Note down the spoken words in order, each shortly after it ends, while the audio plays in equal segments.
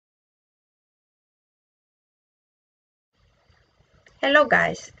Hello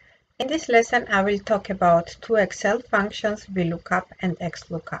guys, in this lesson I will talk about two Excel functions, VLOOKUP and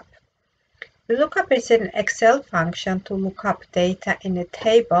XLOOKUP. VLOOKUP is an Excel function to look up data in a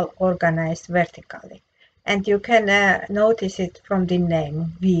table organized vertically, and you can notice it from the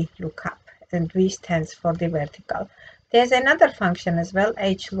name VLOOKUP, and V stands for the vertical. There's another function as well,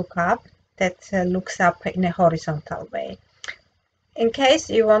 XLOOKUP, that looks up in a horizontal way. In case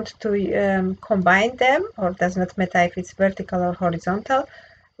you want to combine them, or does not matter if it's vertical or horizontal,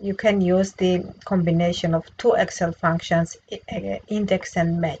 you can use the combination of two Excel functions, index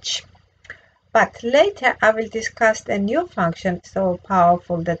and match. But later I will discuss a new function so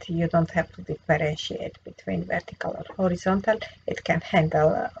powerful that you don't have to differentiate between vertical or horizontal. It can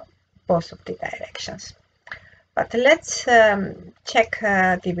handle both of the directions. But let's check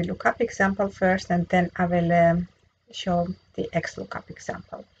the VLOOKUP example first, and then I will show the XLOOKUP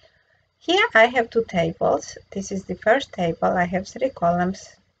example. Here I have two tables. This is the first table. I have three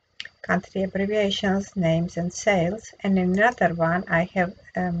columns: country abbreviations, names and sales, and in another one I have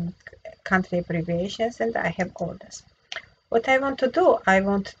country abbreviations and I have orders. What I want to do, I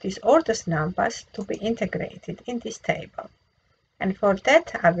want these orders numbers to be integrated in this table, and for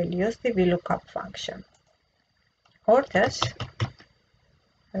that I will use the VLOOKUP function. Orders,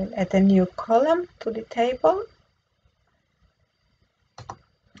 I will add a new column to the table.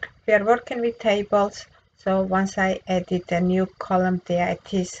 We are working with tables, so once I edit a new column there,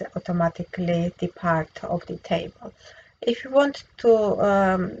 it is automatically the part of the table. If you want to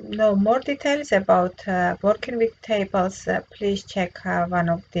know more details about working with tables, please check one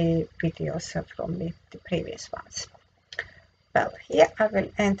of the videos from the previous ones. Well, here I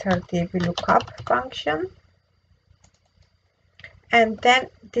will enter the VLOOKUP function. And then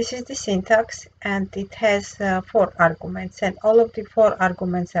this is the syntax, and it has 4 arguments, and all of the 4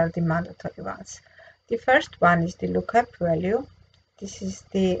 arguments are the mandatory ones. The first one is the lookup value. This is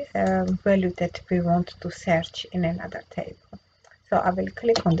the value that we want to search in another table. So I will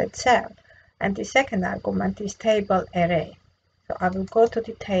click on that cell. And the second argument is table array. So I will go to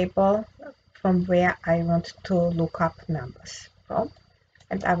the table from where I want to look up numbers from.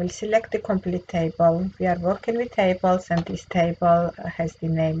 And I will select the complete table. We are working with tables, and this table has the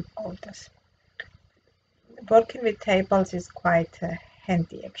name orders. Working with tables is quite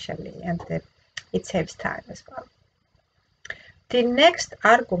handy actually, and it saves time as well. The next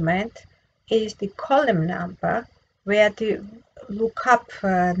argument is the column number where the lookup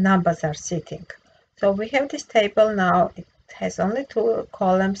numbers are sitting. So we have this table now. It has only 2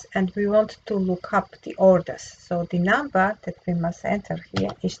 columns, and we want to look up the orders. So the number that we must enter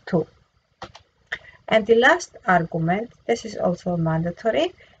here is 2. And the last argument, this is also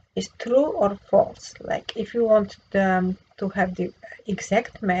mandatory, is true or false. Like if you want to have the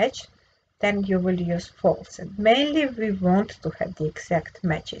exact match, then you will use false. And mainly we want to have the exact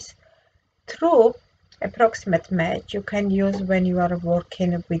matches. True, approximate match, you can use when you are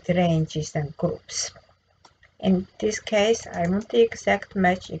working with ranges and groups. In this case, I want the exact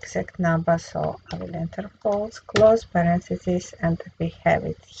match, exact number, so I will enter false, close parentheses, and we have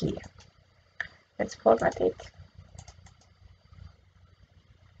it here. Let's format it.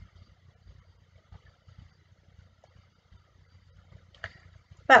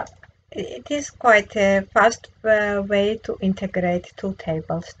 Well, it is quite a fast way to integrate 2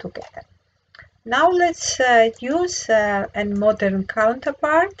 tables together. Now let's use a modern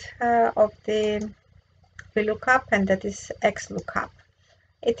counterpart of the VLOOKUP, and that is XLOOKUP.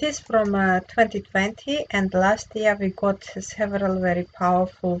 It is from 2020, and last year we got several very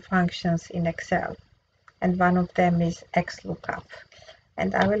powerful functions in Excel, and one of them is XLOOKUP.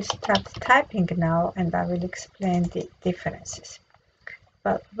 And I will start typing now, and I will explain the differences.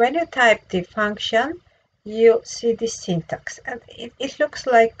 But when you type the function, you see the syntax, and it looks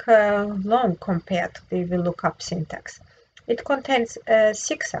like long compared to the VLOOKUP syntax. It contains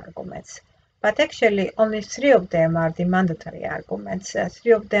 6 arguments. But actually, only 3 of them are the mandatory arguments.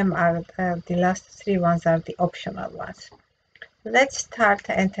 3 of them are the last 3 ones are the optional ones. Let's start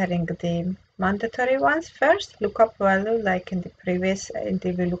entering the mandatory ones first. Lookup value, like in the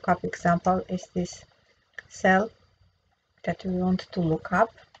VLOOKUP example, is this cell that we want to look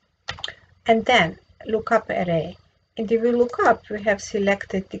up. And then lookup array. In the VLOOKUP, we have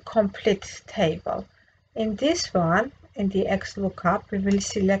selected the complete table. In this one, in the XLOOKUP, we will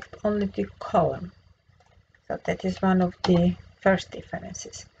select only the column. So that is one of the first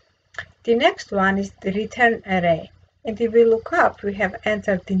differences. The next one is the return array. In the VLOOKUP, we have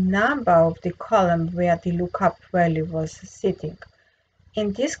entered the number of the column where the lookup value was sitting.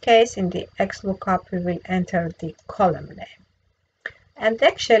 In this case, in the XLOOKUP, we will enter the column name. And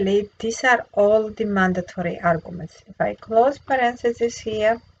actually, these are all the mandatory arguments. If I close parentheses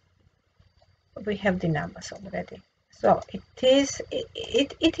here, we have the numbers already. So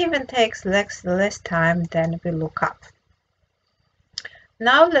it even takes less time than VLOOKUP.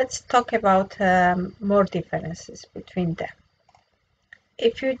 Now let's talk about more differences between them.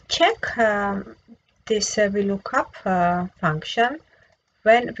 If you check this VLOOKUP function,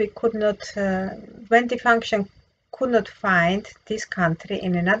 when the function could not find this country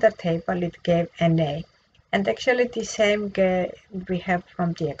in another table, it gave NA. And actually the same we have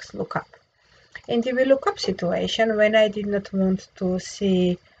from the XLOOKUP. In the VLOOKUP situation, when I did not want to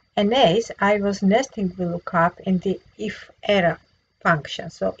see NAs, I was nesting VLOOKUP in the if error function.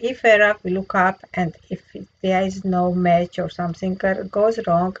 So if error VLOOKUP, and if there is no match or something goes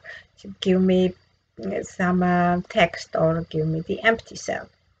wrong, give me some text or give me the empty cell.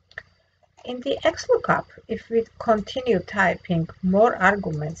 In the XLOOKUP, if we continue typing more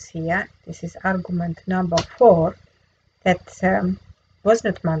arguments here, this is argument number 4, that was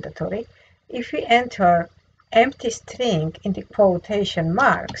not mandatory. If we enter empty string in the quotation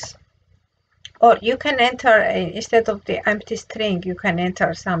marks, or you can enter, instead of the empty string, you can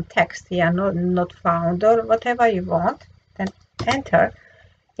enter some text here, not found, or whatever you want, then enter.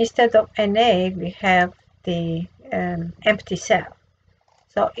 Instead of NA, we have the empty cell.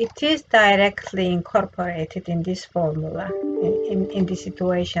 So it is directly incorporated in this formula in the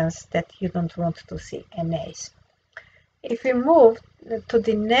situations that you don't want to see NAs. If we move to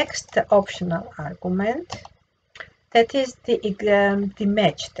the next optional argument, that is the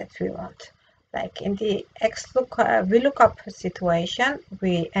match that we want. Like in the VLOOKUP situation,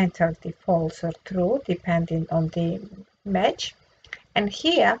 we enter the false or true depending on the match. And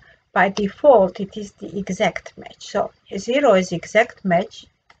here, by default, it is the exact match. So 0 is exact match,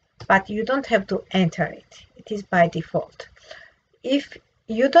 but you don't have to enter it. It is by default. If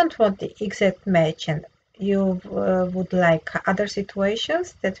you don't want the exact match and you would like other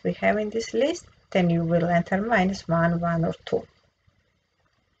situations that we have in this list, then you will enter -1, 1, or 2.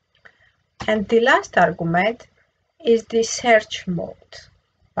 And the last argument is the search mode.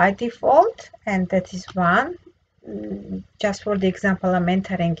 By default, and that is 1, just for the example, I'm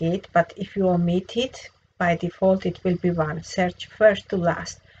entering it, but if you omit it, by default it will be 1, search first to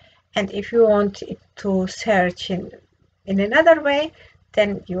last. And if you want it to search in another way,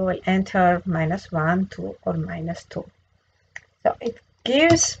 then you will enter -1, 2, or -2. So it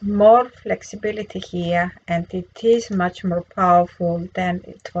gives more flexibility here, and it is much more powerful than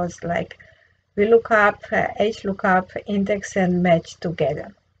it was like VLOOKUP, HLOOKUP, index, and match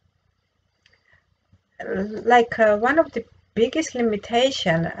together. Like one of the biggest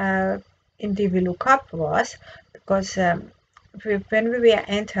limitation in the VLOOKUP was because when we were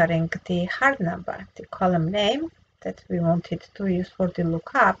entering the hard number, the column name that we wanted to use for the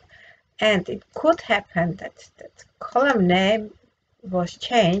lookup, and it could happen that column name was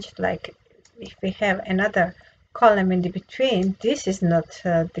changed, like if we have another column in the between, this is not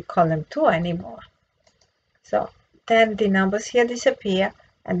the column 2 anymore. So then the numbers here disappear,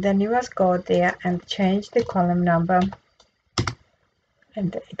 and then you must go there and change the column number,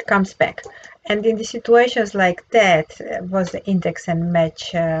 and it comes back. And in the situations like that was the index and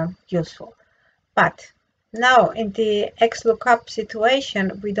match useful. But now in the XLOOKUP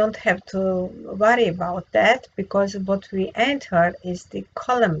situation, we don't have to worry about that, because what we enter is the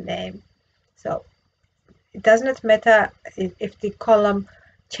column name. So it does not matter if the column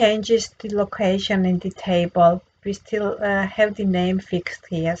changes the location in the table, we still have the name fixed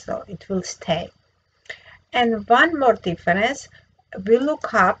here, so it will stay. And one more difference,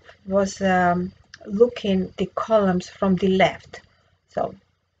 VLOOKUP was looking the columns from the left. So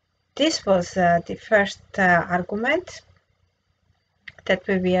this was the first argument that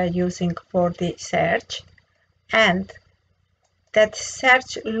we are using for the search, and that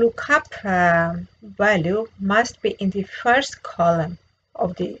search lookup value must be in the first column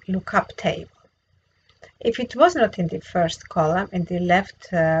of the lookup table. If it was not in the first column, in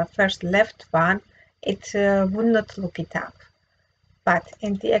the first left one, it would not look it up. But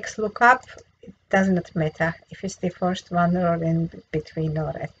in the XLOOKUP, it does not matter if it's the first one or in between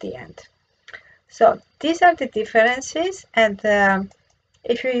or at the end. So these are the differences, and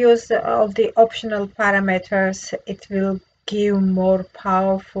if you use all the optional parameters, it will give more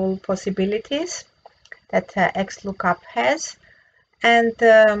powerful possibilities that XLOOKUP has. And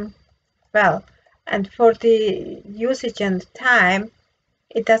well, and for the usage and time,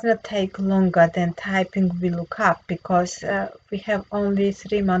 it does not take longer than typing VLOOKUP, because we have only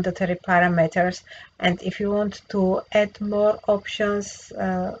 3 mandatory parameters, and if you want to add more options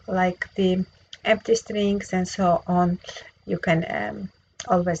like the empty strings and so on, you can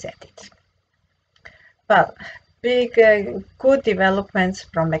always edit. Well, big good developments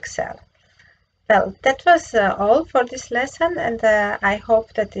from Excel. Well, that was all for this lesson, and I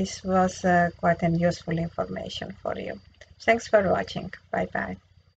hope that this was quite an useful information for you. Thanks for watching. Bye bye.